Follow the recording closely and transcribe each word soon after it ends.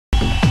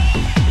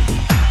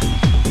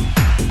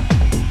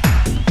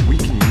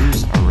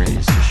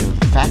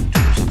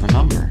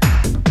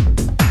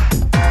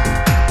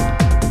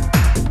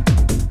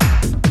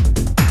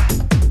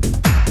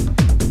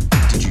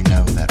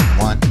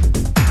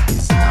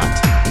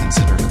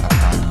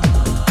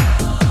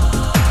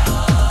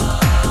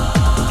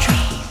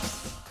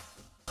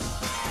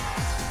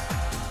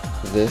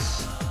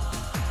This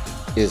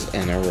is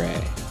an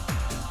array.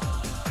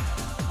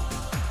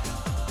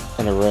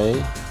 An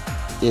array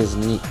is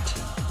neat.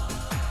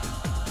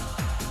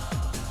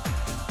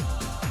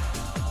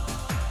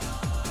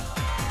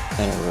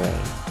 An array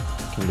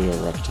can be a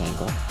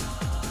rectangle.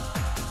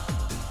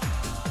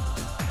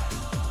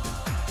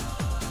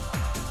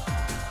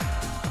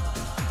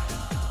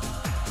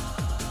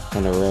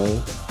 An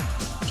array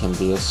can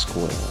be a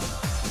square.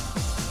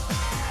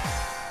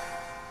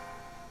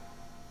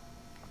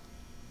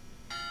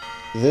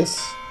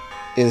 This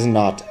is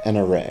not an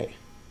array.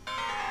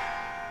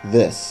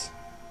 This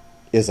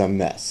is a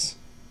mess.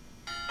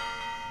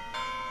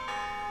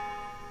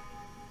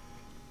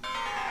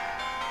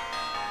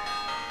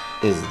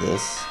 Is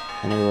this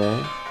an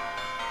array?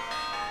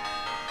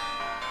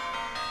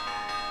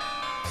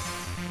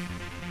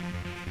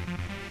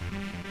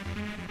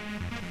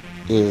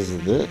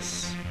 Is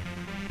this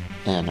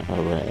an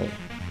array?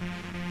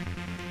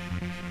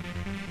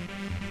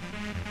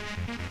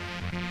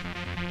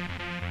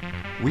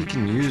 We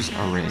can use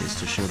arrays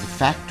to show the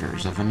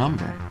factors of a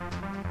number.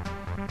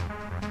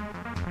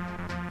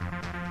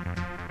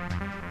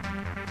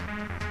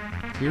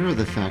 Here are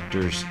the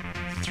factors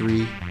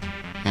 3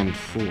 and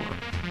 4.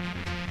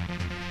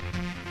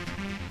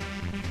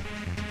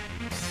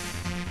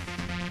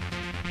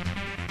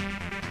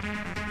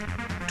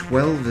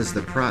 "12 is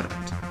the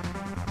product,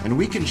 and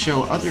we can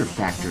show other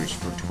factors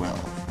for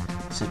 12,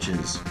 such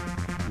as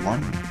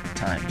 1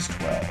 times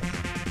 12.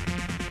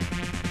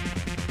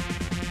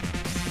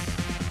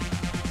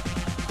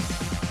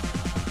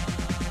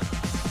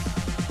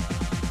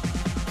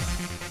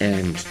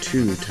 And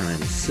 2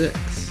 times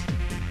 6.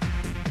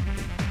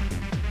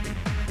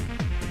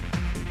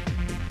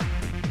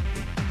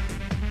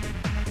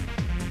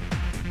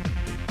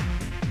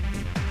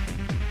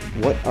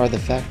 What are the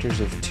factors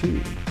of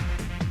 2?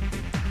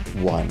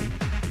 1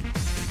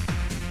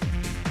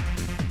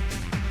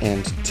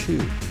 and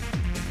 2.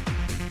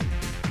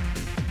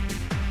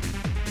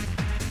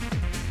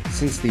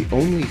 Since the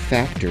only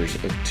factors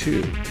of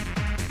 2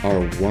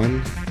 are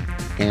 1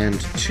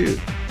 and 2,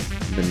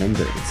 the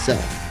number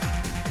itself,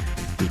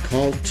 we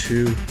call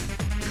 2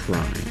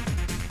 prime.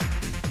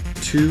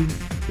 2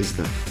 is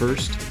the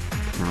first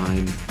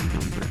prime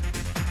number.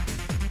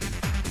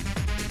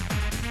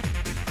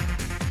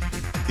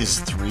 Is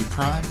 3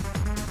 prime?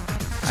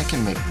 I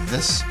can make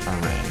this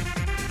array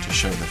to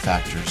show the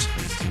factors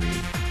of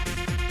 3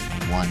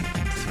 and 1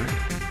 and 3.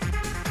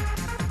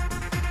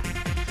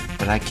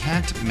 But I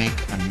can't make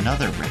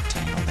another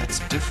rectangle that's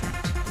different.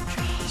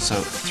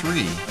 So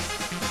 3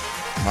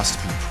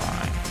 must be prime.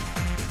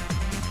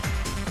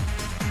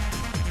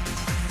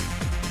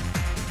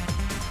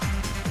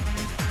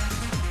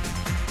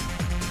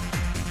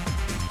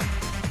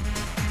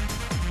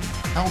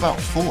 How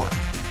about 4?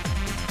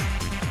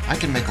 I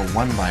can make a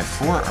 1 by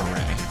 4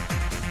 array.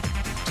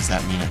 Does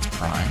that mean it's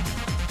prime?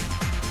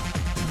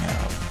 No.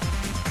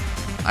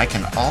 I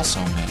can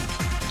also make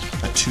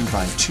a 2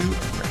 by 2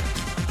 array.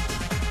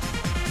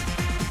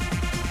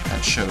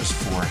 That shows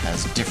 4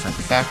 has different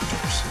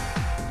factors.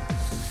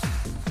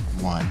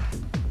 1,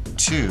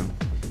 2,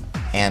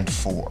 and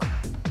 4.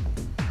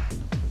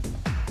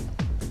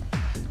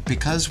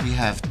 Because we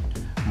have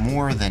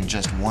more than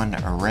just one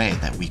array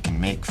that we can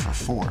make for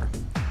 4,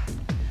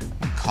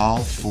 we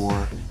call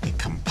 4 a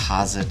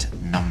composite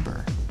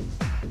number.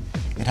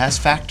 It has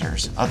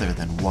factors other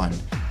than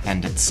 1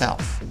 and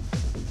itself.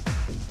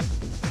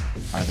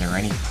 Are there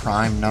any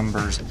prime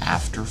numbers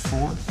after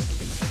 4?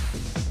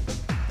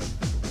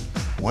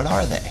 What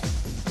are they?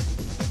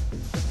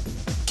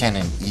 Can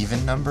an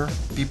even number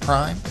be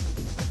prime?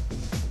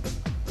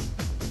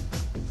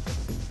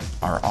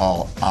 Are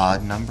all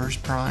odd numbers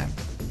prime?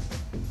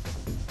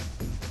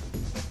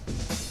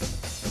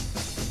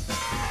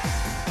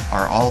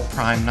 Are all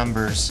prime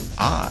numbers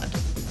odd?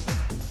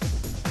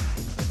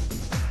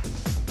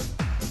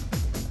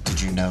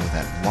 Did you know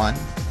that 1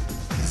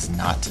 is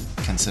not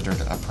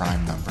considered a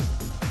prime number?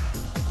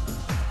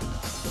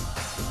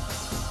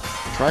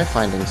 Try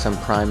finding some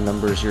prime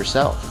numbers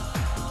yourself.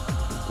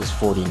 Is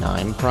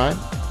 49 prime?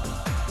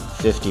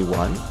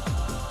 51?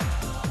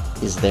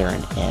 Is there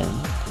an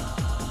end?